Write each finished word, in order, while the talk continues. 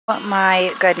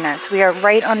My goodness, we are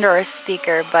right under a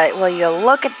speaker, but will you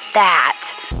look at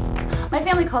that? My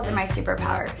family calls it my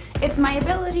superpower. It's my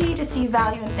ability to see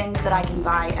value in things that I can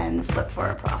buy and flip for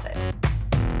a profit.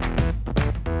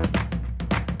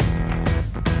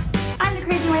 I'm the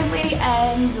Crazy Wife Lady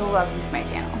and welcome to my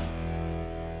channel.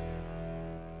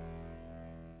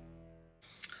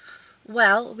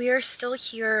 Well, we are still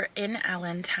here in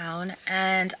Allentown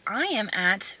and I am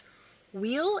at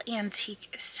Weil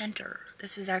Antique Center.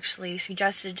 This was actually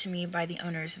suggested to me by the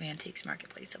owners of Antiques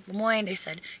Marketplace of Lemoyne. They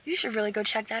said, you should really go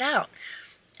check that out.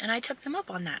 And I took them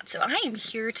up on that. So I am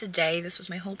here today. This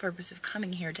was my whole purpose of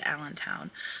coming here to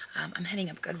Allentown. I'm heading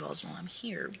up Goodwill's while I'm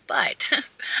here, but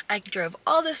I drove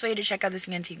all this way to check out this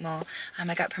antique mall.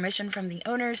 I got permission from the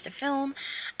owners to film,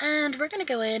 and we're gonna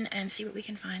go in and see what we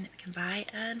can find that we can buy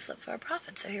and flip for a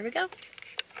profit. So here we go.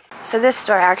 So this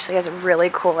store actually has a really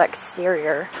cool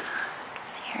exterior.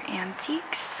 See here,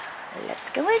 Antiques. Let's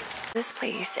go in. This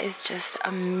place is just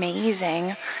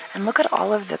amazing. And look at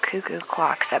all of the cuckoo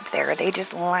clocks up there. They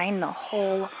just line the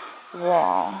whole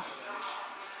wall.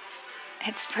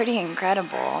 It's pretty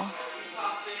incredible.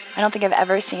 I don't think I've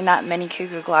ever seen that many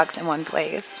cuckoo clocks in one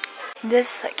place.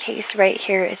 This case right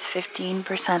here is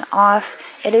 15%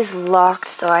 off. It is locked,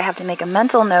 so I have to make a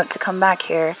mental note to come back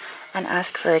here and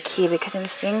ask for a key because I'm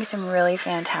seeing some really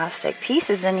fantastic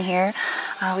pieces in here.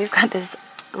 We've got this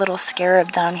little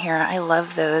scarab down here. I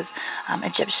love those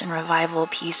Egyptian revival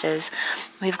pieces.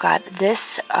 We've got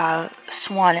this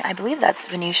swan. I believe that's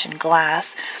Venetian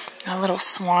glass. A little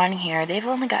swan here. They've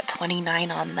only got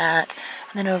 29 on that.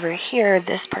 And then over here,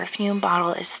 this perfume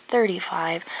bottle is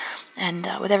 35. And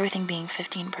with everything being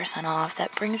 15% off,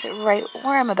 that brings it right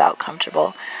where I'm about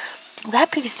comfortable. That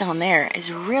piece down there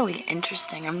is really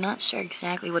interesting. I'm not sure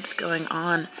exactly what's going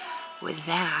on with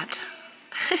that.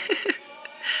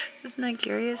 Isn't that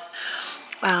curious?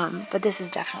 But this is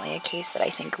definitely a case that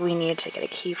I think we need to get a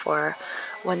key for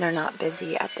when they're not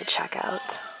busy at the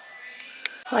checkout.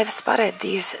 Well, I've spotted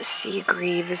these sea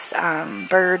greaves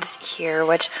birds here,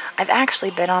 which I've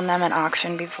actually bid on them at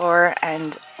auction before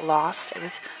and lost. It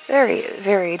was very,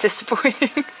 very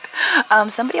disappointing.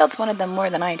 Somebody else wanted them more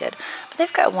than I did, but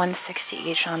they've got $160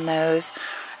 each on those.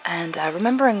 And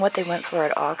remembering what they went for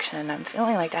at auction, I'm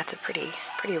feeling like that's a pretty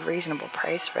reasonable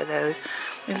price for those.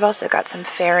 We've also got some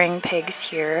fairing pigs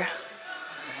here.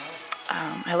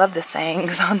 I love the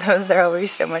sayings on those. They're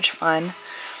always so much fun.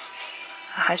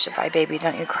 Hush-a-bye, baby,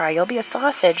 don't you cry. You'll be a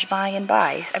sausage by and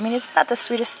by. I mean, isn't that the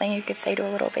sweetest thing you could say to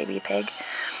a little baby pig?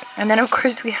 And then, of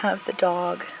course, we have the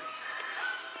dog.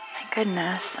 My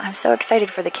goodness, I'm so excited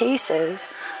for the cases.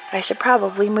 I should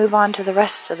probably move on to the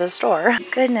rest of the store.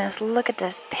 Goodness, look at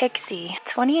this pixie.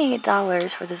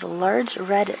 $28 for this large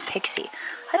red pixie.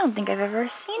 I don't think I've ever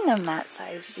seen them that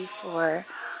size before.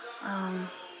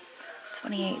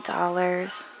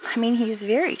 $28. I mean, he's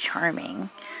very charming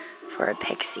for a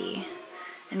pixie.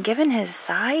 And given his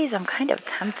size, I'm kind of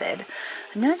tempted.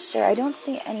 I'm not sure. I don't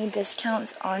see any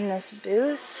discounts on this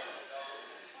booth.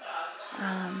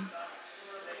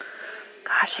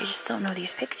 Gosh, I just don't know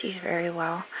these pixies very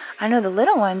well. I know the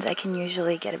little ones I can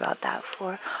usually get about that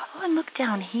for. Oh, and look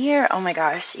down here. Oh my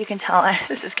gosh, you can tell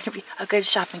this is going to be a good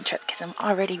shopping trip because I'm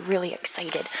already really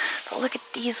excited. But look at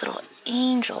these little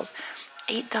angels.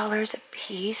 $8 a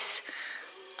piece.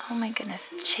 Oh my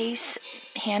goodness. Chase,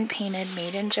 hand-painted,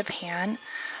 made in Japan.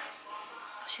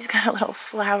 She's got a little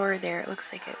flower there. It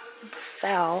looks like it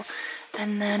fell.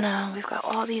 And then we've got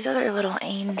all these other little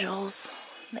angels.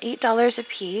 $8 a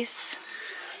piece.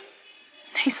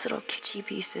 Nice little kitschy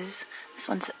pieces. This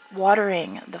one's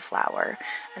watering the flower.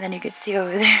 And then you can see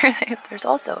over there, there's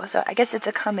also, so I guess it's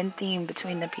a common theme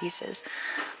between the pieces.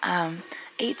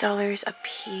 $8 a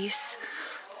piece.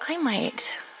 I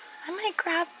might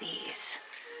grab these.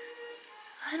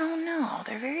 I don't know.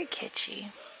 They're very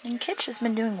kitschy. And kitsch has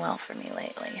been doing well for me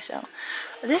lately. So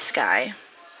this guy,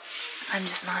 I'm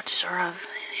just not sure of.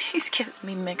 He's giving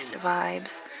me mixed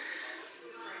vibes.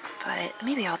 But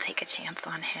maybe I'll take a chance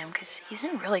on him because he's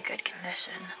in really good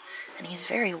condition and he's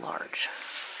very large.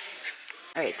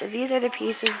 Alright, so these are the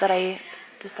pieces that I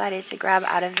decided to grab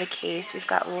out of the case. We've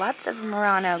got lots of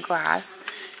Murano glass,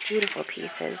 beautiful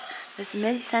pieces. This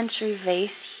mid-century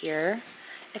vase here.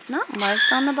 It's not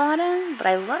marked on the bottom, but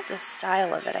I love the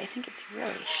style of it. I think it's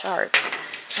really sharp.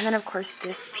 And then, of course,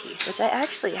 this piece, which I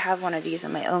actually have one of these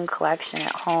in my own collection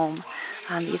at home.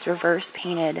 These reverse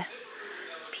painted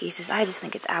pieces. I just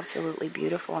think it's absolutely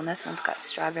beautiful, and this one's got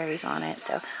strawberries on it,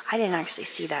 so I didn't actually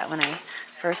see that when I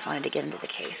first wanted to get into the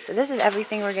case. So this is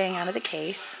everything we're getting out of the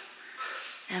case,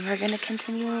 and we're going to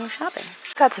continue shopping.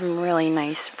 Got some really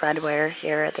nice breadware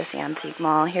here at this antique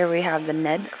mall. Here we have the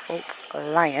Ned Foltz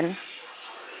Lion.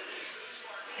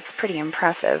 it's pretty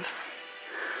impressive.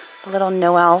 The little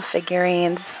Noel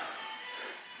figurines.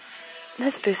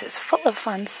 This booth is full of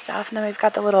fun stuff. And then we've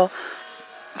got the little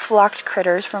flocked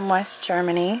critters from West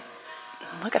Germany.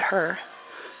 Look at her.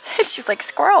 She's like,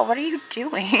 squirrel, what are you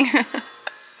doing?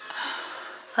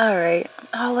 Alright.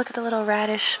 Oh, look at the little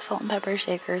radish salt and pepper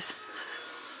shakers.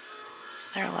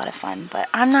 They're a lot of fun. But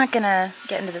I'm not going to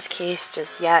get into this case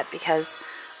just yet because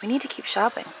we need to keep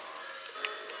shopping.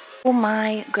 Oh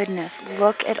my goodness.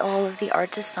 Look at all of the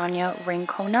Artesania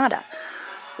Rinconada.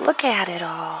 Look at it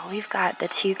all. We've got the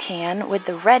toucan with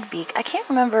the red beak. I can't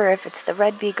remember if it's the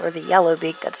red beak or the yellow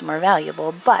beak that's more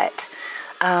valuable, but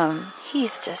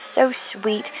he's just so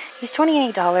sweet. He's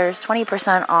 $28,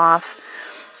 20% off.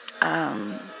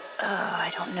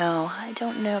 I don't know. I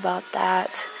don't know about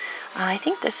that. I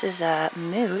think this is a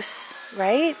moose,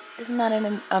 right? Isn't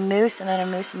that a moose and then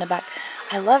a moose in the back?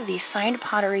 I love these signed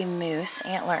pottery moose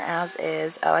antler as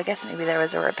is. Oh, I guess maybe there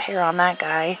was a repair on that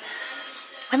guy.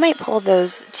 I might pull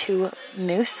those two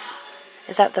moose.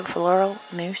 Is that the plural?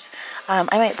 Moose? I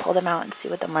might pull them out and see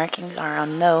what the markings are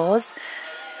on those.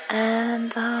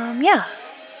 And, yeah.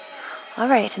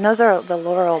 Alright, and those are the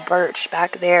laurel birch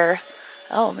back there.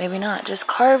 Oh, maybe not. Just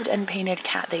carved and painted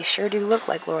cat. They sure do look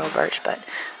like laurel birch, but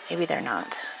maybe they're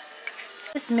not.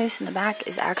 This moose in the back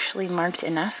is actually marked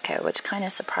UNESCO, which kind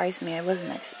of surprised me. I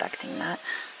wasn't expecting that.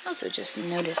 I also just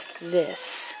noticed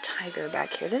this tiger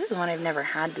back here. This is one I've never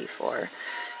had before.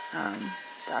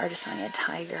 The Artesania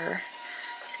tiger.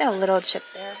 He's got a little chip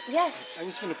there. Yes. I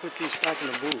was going to put these back in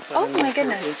the booth. Oh my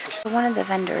goodness. One of the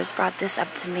vendors brought this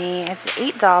up to me. It's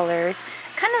 $8.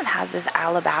 Kind of has this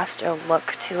alabaster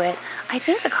look to it. I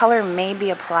think the color may be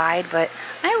applied, but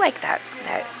I like that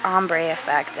ombre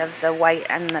effect of the white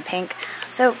and the pink.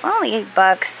 So for only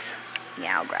 $8,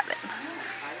 yeah, I'll grab it.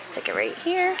 Stick it right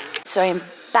here. So I'm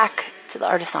back to the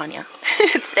Artesania.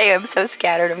 Today I'm so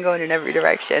scattered. I'm going in every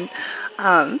direction.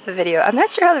 I'm not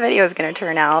sure how the video is going to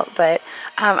turn out, but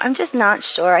I'm just not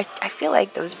sure. I feel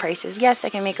like those prices, yes, I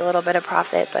can make a little bit of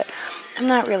profit, but I'm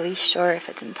not really sure if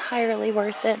it's entirely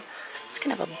worth it. It's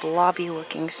kind of a blobby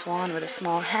looking swan with a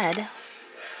small head.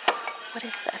 What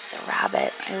is this? A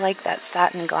rabbit. I like that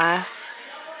satin glass.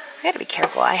 I gotta be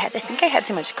careful. I think I had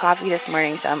too much coffee this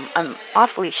morning, so I'm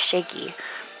awfully shaky.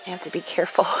 I have to be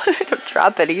careful I don't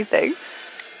drop anything.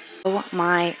 Oh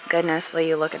my goodness, will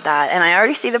you look at that? And I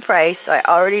already see the price, so I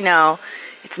already know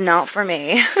it's not for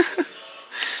me.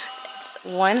 It's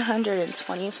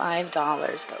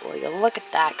 $125, but will you look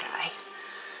at that guy?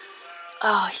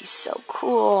 Oh, he's so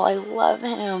cool. I love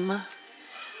him.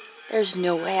 There's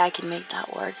no way I can make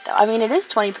that work, though. I mean, it is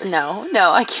 20. No,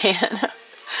 I can't.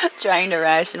 Trying to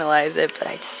rationalize it, but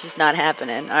it's just not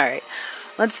happening. All right.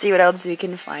 Let's see what else we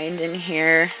can find in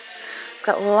here. I've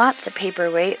got lots of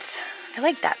paperweights. I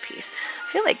like that piece. I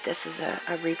feel like this is a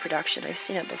reproduction. I've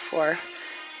seen it before.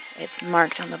 It's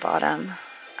marked on the bottom.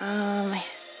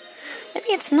 Maybe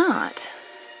it's not.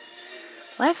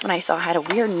 Last one I saw had a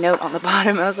weird note on the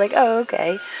bottom. I was like, oh,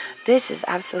 okay. This is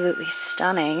absolutely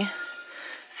stunning.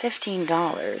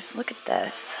 $15. Look at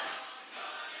this.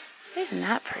 Isn't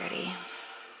that pretty?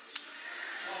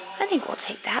 I think we'll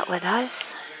take that with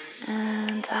us.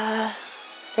 And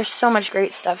there's so much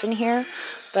great stuff in here,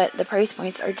 but the price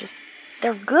points are just,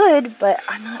 they're good, but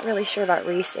I'm not really sure about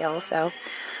resale, so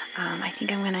I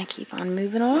think I'm gonna keep on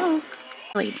moving along.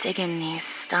 Really digging these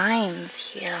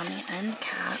steins here on the end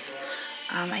cap.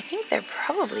 I think they're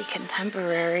probably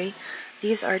contemporary.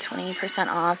 These are 20%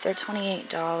 off. They're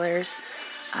 $28.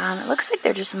 It looks like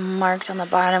they're just marked on the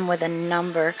bottom with a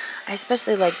number. I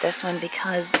especially like this one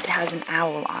because it has an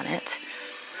owl on it.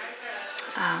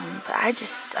 But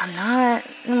I'm not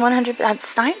 100%.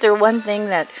 Steins are one thing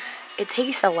that it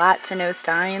takes a lot to know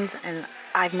steins, and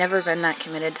I've never been that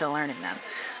committed to learning them.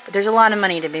 But there's a lot of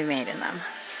money to be made in them.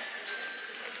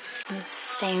 Some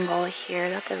stangle here.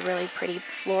 That's a really pretty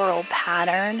floral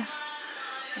pattern.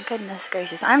 Goodness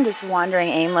gracious. I'm just wandering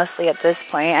aimlessly at this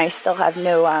point. I still have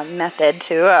no method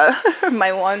to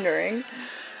my wandering.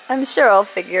 I'm sure I'll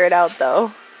figure it out,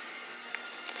 though.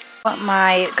 Oh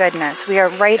my goodness, we are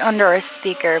right under a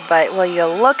speaker, but will you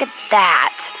look at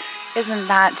that? Isn't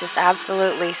that just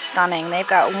absolutely stunning? They've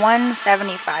got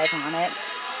 $175 on it,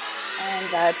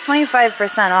 and it's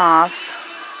 25% off.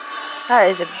 That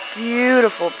is a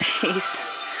beautiful piece.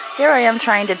 Here I am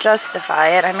trying to justify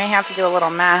it. I may have to do a little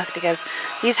math because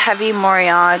these heavy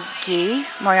Moriage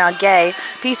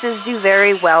pieces do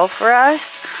very well for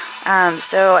us.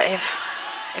 So if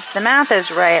the math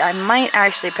is right, I might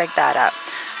actually pick that up.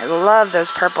 I love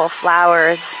those purple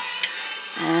flowers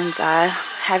and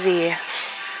heavy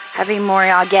Heavy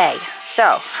Moriage.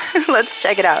 So let's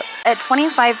check it out. At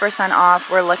 25% off,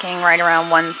 we're looking right around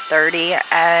 $130,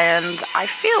 and I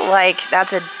feel like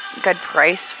that's a good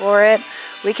price for it.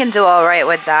 We can do all right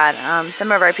with that.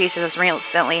 Some of our pieces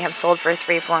recently have sold for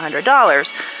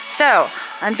 $300-400. So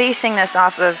I'm basing this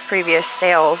off of previous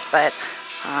sales, but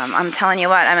I'm telling you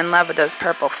what, I'm in love with those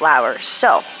purple flowers.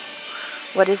 So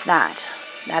what is that?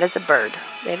 That is a bird.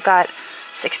 They've got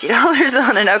 $60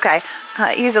 on it. Okay,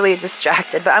 easily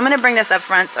distracted, but I'm gonna bring this up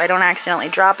front so I don't accidentally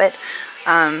drop it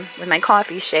with my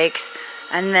coffee shakes,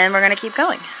 and then we're gonna keep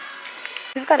going.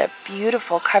 We've got a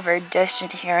beautiful covered dish in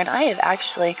here, and I have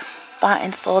actually bought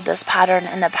and sold this pattern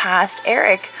in the past.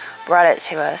 Eric brought it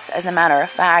to us, as a matter of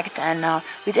fact, and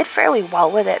we did fairly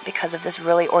well with it because of this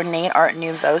really ornate Art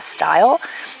Nouveau style.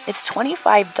 It's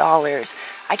 $25.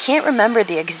 I can't remember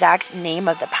the exact name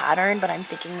of the pattern, but I'm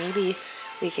thinking maybe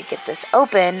we could get this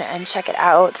open and check it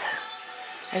out.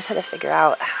 I just had to figure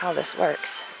out how this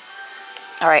works.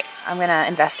 All right, I'm gonna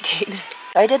investigate.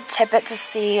 I did tip it to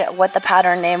see what the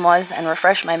pattern name was and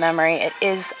refresh my memory. It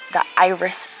is the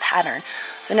Iris pattern.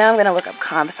 So now I'm gonna look up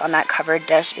comps on that covered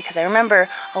dish because I remember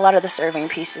a lot of the serving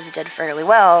pieces did fairly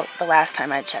well the last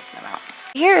time I checked them out.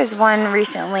 Here is one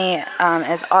recently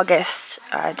as August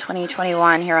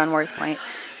 2021 here on Worth Point.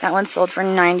 That one sold for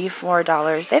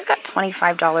 $94. They've got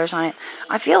 $25 on it.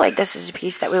 I feel like this is a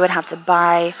piece that we would have to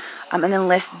buy and then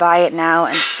list buy it now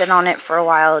and sit on it for a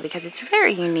while because it's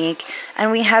very unique.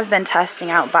 And we have been testing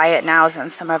out buy it nows on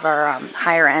some of our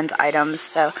higher end items.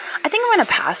 So I think I'm going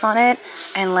to pass on it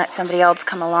and let somebody else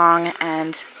come along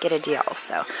and get a deal.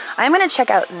 So I'm going to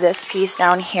check out this piece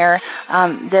down here.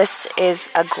 This is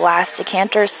a glass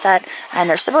decanter set, and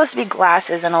there's supposed to be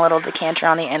glasses and a little decanter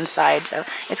on the inside. So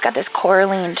it's got this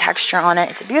coralline texture on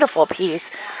it. It's a beautiful piece.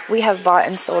 We have bought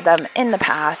and sold them in the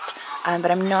past,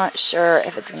 but I'm not sure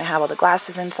if it's going to have all the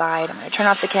glasses inside. I'm going to turn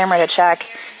off the camera to check,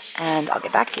 and I'll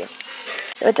get back to you.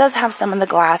 So it does have some of the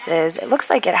glasses. It looks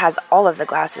like it has all of the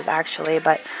glasses actually,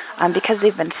 but because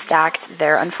they've been stacked,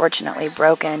 they're unfortunately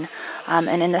broken.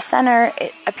 And in the center,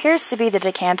 it appears to be the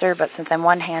decanter, but since I'm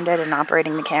one-handed and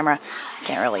operating the camera, I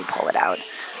can't really pull it out.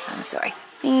 So I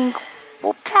think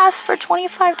we'll pass for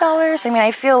 $25. I mean,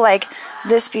 I feel like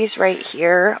this piece right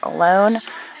here alone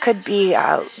could be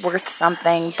worth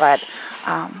something, but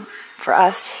for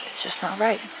us, it's just not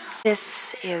right.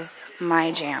 This is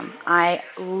my jam. I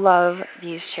love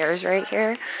these chairs right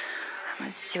here. How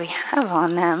much do we have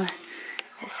on them?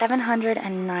 It's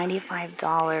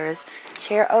 $795.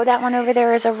 Chair, oh, that one over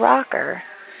there is a rocker.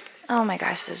 Oh my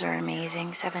gosh, those are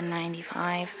amazing.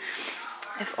 $795.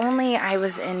 If only I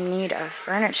was in need of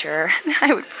furniture,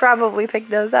 I would probably pick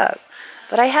those up.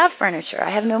 But I have furniture. I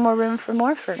have no more room for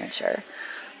more furniture.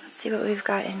 Let's see what we've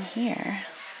got in here.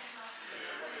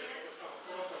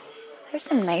 There's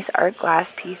some nice art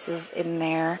glass pieces in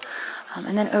there.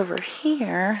 And then over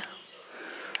here,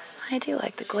 I do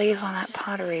like the glaze on that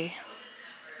pottery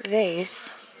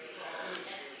vase.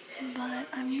 But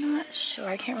I'm not sure.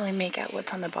 I can't really make out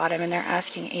what's on the bottom, and they're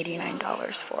asking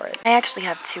 $89 for it. I actually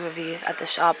have two of these at the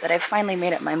shop that I've finally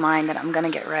made up my mind that I'm going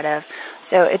to get rid of.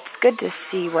 So it's good to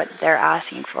see what they're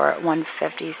asking for at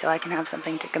 $150 so I can have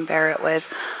something to compare it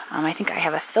with. I think I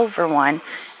have a silver one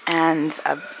and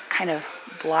a kind of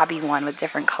blobby one with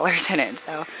different colors in it.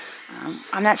 So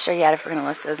I'm not sure yet if we're going to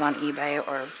list those on eBay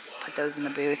or put those in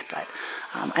the booth, but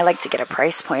I like to get a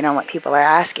price point on what people are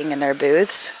asking in their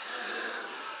booths.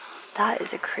 That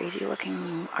is a crazy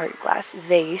looking art glass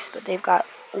vase, but they've got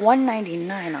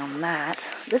 $199 on that.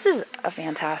 This is a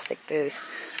fantastic booth.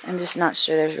 I'm just not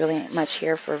sure there's really much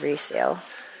here for resale.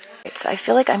 Right, so I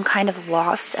feel like I'm kind of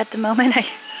lost at the moment.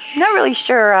 I'm not really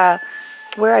sure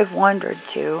where I've wandered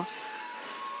to,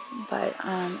 but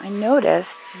I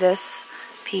noticed this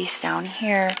piece down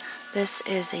here. This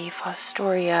is a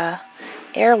Fostoria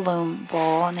heirloom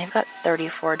bowl, and they've got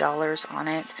 $34 on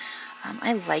it.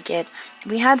 I like it.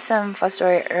 We had some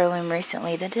Fostoria heirloom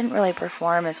recently that didn't really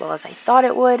perform as well as I thought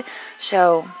it would,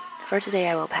 so for today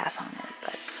I will pass on it,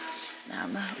 but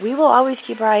we will always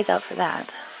keep our eyes out for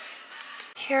that.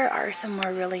 Here are some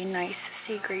more really nice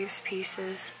Seagreaves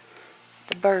pieces,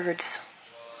 the birds,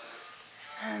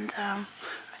 and are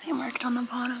they marked on the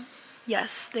bottom?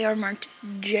 Yes, they are marked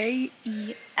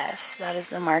JES. That is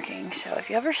the marking, so if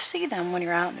you ever see them when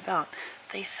you're out and about,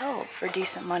 they sell for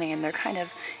decent money, and they're kind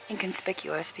of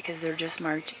inconspicuous because they're just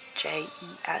marked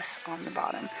JES on the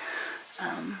bottom.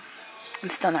 I'm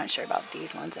still not sure about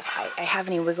these ones, if I have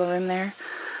any wiggle room there.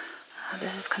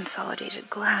 This is consolidated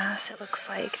glass. It looks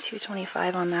like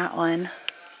 $225 on that one.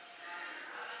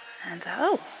 And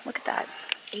oh, look at that,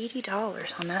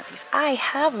 $80 on that piece. I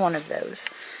have one of those.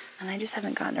 And I just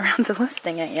haven't gotten around to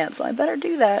listing it yet, so I better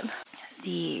do that.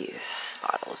 These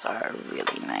bottles are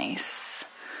really nice.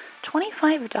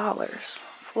 $25.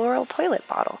 Floral toilet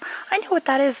bottle. I know what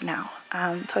that is now.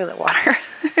 Toilet water.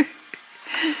 They've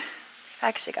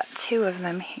actually got 2 of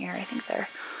them here. I think they're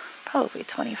probably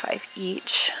 25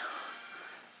 each.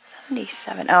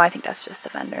 77. Oh, I think that's just the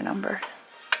vendor number.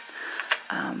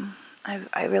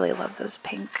 I really love those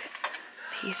pink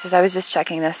pieces. I was just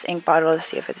checking this ink bottle to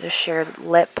see if it's a shared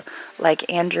lip, like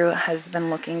Andrew has been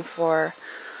looking for.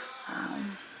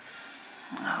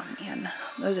 Oh man,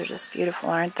 those are just beautiful,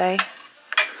 aren't they?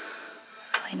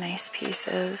 Really nice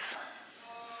pieces.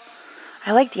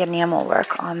 I like the enamel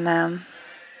work on them.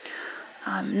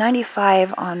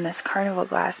 95 on this carnival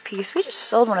glass piece. We just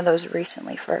sold one of those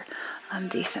recently for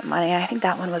decent money. I think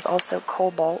that one was also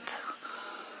cobalt.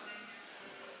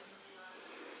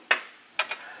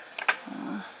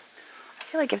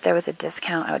 I feel like if there was a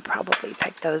discount, I would probably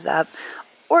pick those up.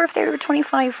 Or if they were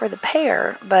 25 for the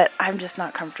pair, but I'm just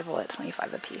not comfortable at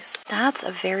 25 a piece. That's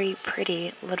a very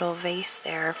pretty little vase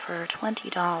there for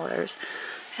 $20.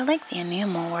 I like the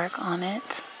enamel work on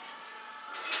it.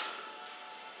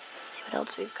 Let's see what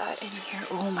else we've got in here.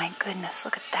 Oh my goodness,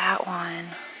 look at that one.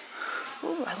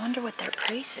 Ooh, I wonder what their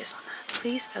price is on that.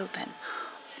 Please open.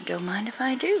 Don't mind if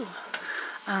I do.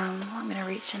 I'm gonna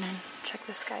reach in and check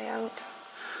this guy out.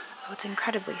 Oh, it's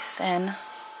incredibly thin.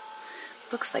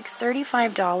 Looks like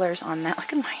 $35 on that.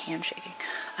 Look at my hand shaking.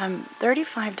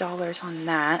 $35 on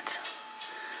that.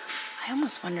 I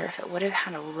almost wonder if it would have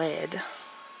had a lid.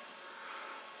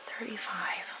 35.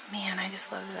 Man, I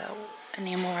just love the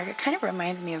enamel work. It kind of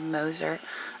reminds me of Moser.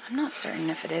 I'm not certain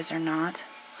if it is or not.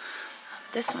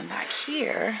 This one back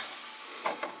here,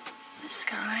 this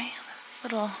guy, this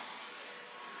little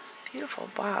beautiful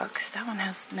box. That one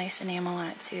has nice enamel on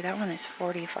it too. That one is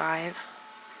 45.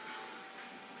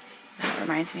 That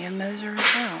reminds me of Moser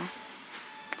as well.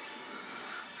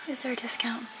 Is there a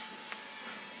discount?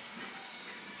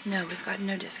 No, we've got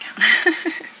no discount.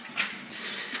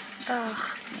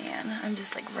 Oh man, I'm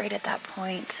just like right at that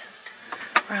point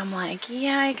where I'm like,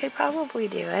 yeah, I could probably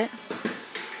do it.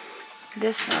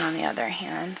 This one, on the other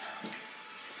hand,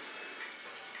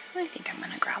 I think I'm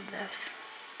gonna grab this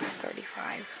for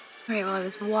 35. Alright, well, I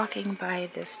was walking by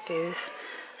this booth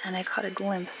and I caught a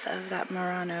glimpse of that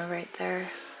Murano right there.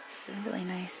 It's a really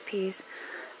nice piece.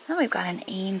 Then we've got an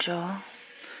angel.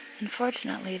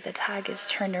 Unfortunately, the tag is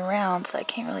turned around, so I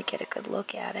can't really get a good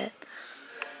look at it.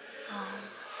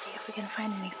 Let's see if we can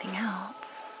find anything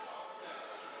else.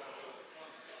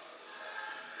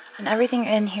 And everything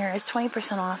in here is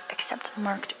 20% off except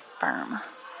marked firm.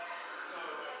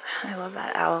 I love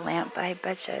that owl lamp, but I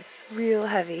bet you it's real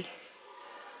heavy.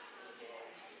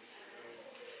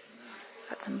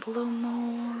 Got some blow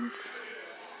molds.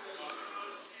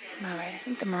 Alright, I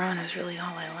think the Murano is really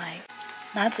all I like.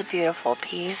 That's a beautiful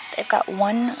piece. They've got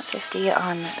 $150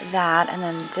 on that, and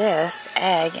then this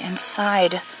egg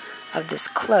inside of this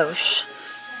cloche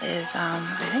is,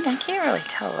 I can't really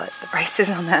tell what the price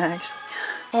is on that actually.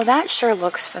 Well, that sure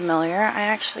looks familiar. I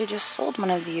actually just sold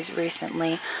one of these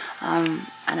recently, and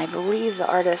I believe the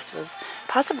artist was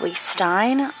possibly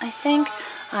Stein, I think.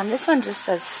 This one just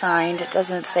says signed. It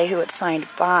doesn't say who it's signed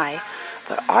by.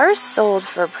 But ours sold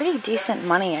for pretty decent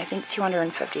money, I think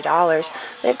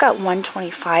 $250. They've got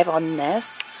 $125 on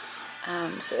this.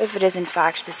 So if it is in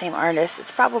fact the same artist,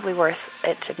 it's probably worth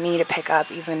it to me to pick up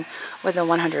even with a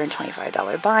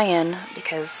 $125 buy-in,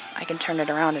 because I can turn it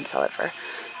around and sell it for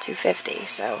 $250.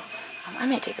 So I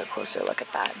may take a closer look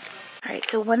at that. Alright,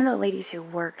 so one of the ladies who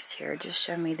works here just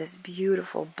showed me this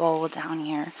beautiful bowl down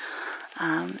here.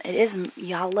 It is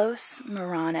Yalos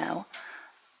Murano.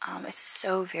 It's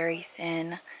so very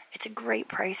thin. It's a great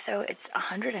price though. It's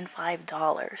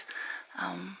 $105.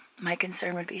 My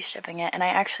concern would be shipping it, and I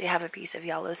actually have a piece of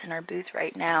Yalos in our booth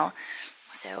right now,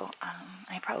 so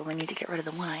I probably need to get rid of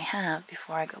the one I have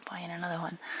before I go buying another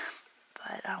one.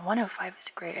 But 105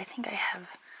 is great. I think I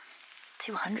have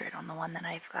 200 on the one that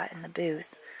I've got in the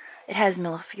booth. It has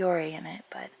Millefiori in it,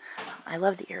 but I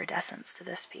love the iridescence to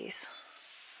this piece.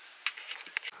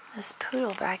 This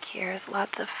poodle back here is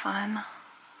lots of fun.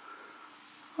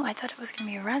 Oh, I thought it was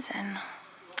going to be resin.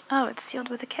 Oh, it's sealed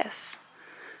with a kiss.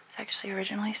 It's actually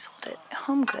originally sold at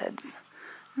Home Goods.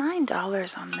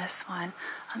 $9 on this one.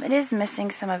 It is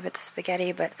missing some of its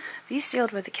spaghetti, but these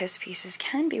sealed with a kiss pieces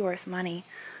can be worth money,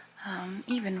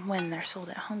 even when they're sold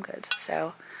at Home Goods.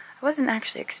 So I wasn't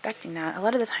actually expecting that. A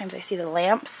lot of the times I see the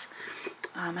lamps,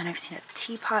 and I've seen a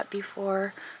teapot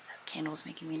before. That candle's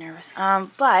making me nervous.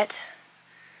 But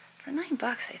for $9,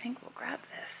 I think we'll grab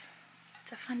this.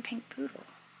 It's a fun pink poodle.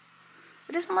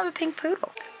 Who doesn't love a pink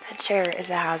poodle? That chair is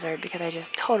a hazard because I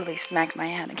just totally smacked my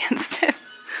head against it.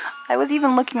 I was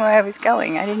even looking where I was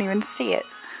going. I didn't even see it.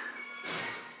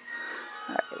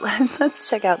 All right, let's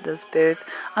check out this booth.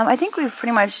 I think we've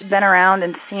pretty much been around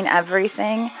and seen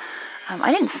everything.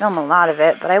 I didn't film a lot of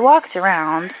it, but I walked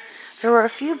around. There were a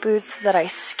few booths that I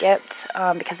skipped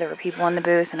because there were people in the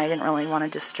booth and I didn't really want to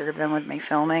disturb them with me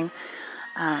filming.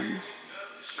 But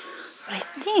I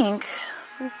think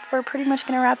we're pretty much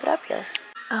going to wrap it up here.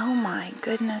 Oh my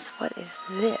goodness, what is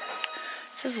this?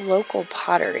 It says local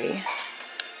pottery.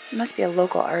 It must be a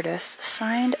local artist.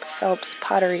 Signed Phelps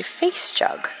pottery face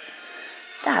jug.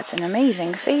 That's an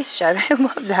amazing face jug. I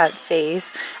love that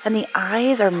face. And the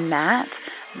eyes are matte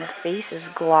and the face is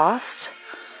glossed.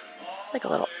 Like a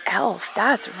little elf.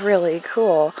 That's really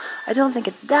cool. I don't think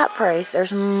at that price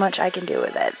there's much I can do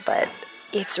with it, but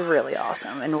it's really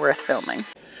awesome and worth filming.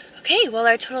 Okay, well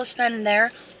our total spend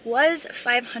there was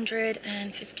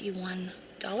 $551.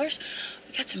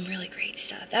 We got some really great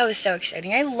stuff. That was so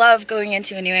exciting. I love going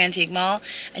into a new antique mall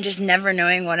and just never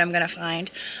knowing what I'm gonna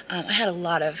find. I had a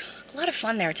lot of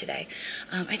fun there today.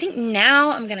 I think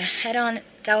now I'm gonna head on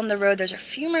down the road. There's a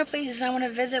few more places I want to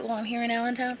visit while I'm here in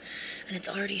Allentown, and it's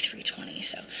already 3:20.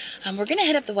 So we're gonna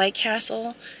head up the White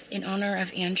Castle in honor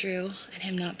of Andrew and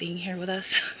him not being here with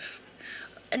us.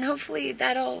 And hopefully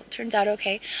that all turns out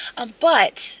okay.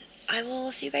 But I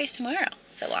will see you guys tomorrow.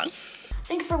 So long.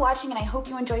 Thanks for watching, and I hope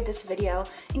you enjoyed this video.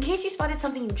 In case you spotted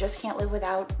something you just can't live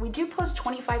without, we do post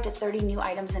 25 to 30 new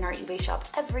items in our eBay shop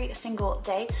every single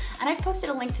day, and I've posted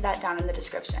a link to that down in the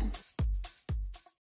description.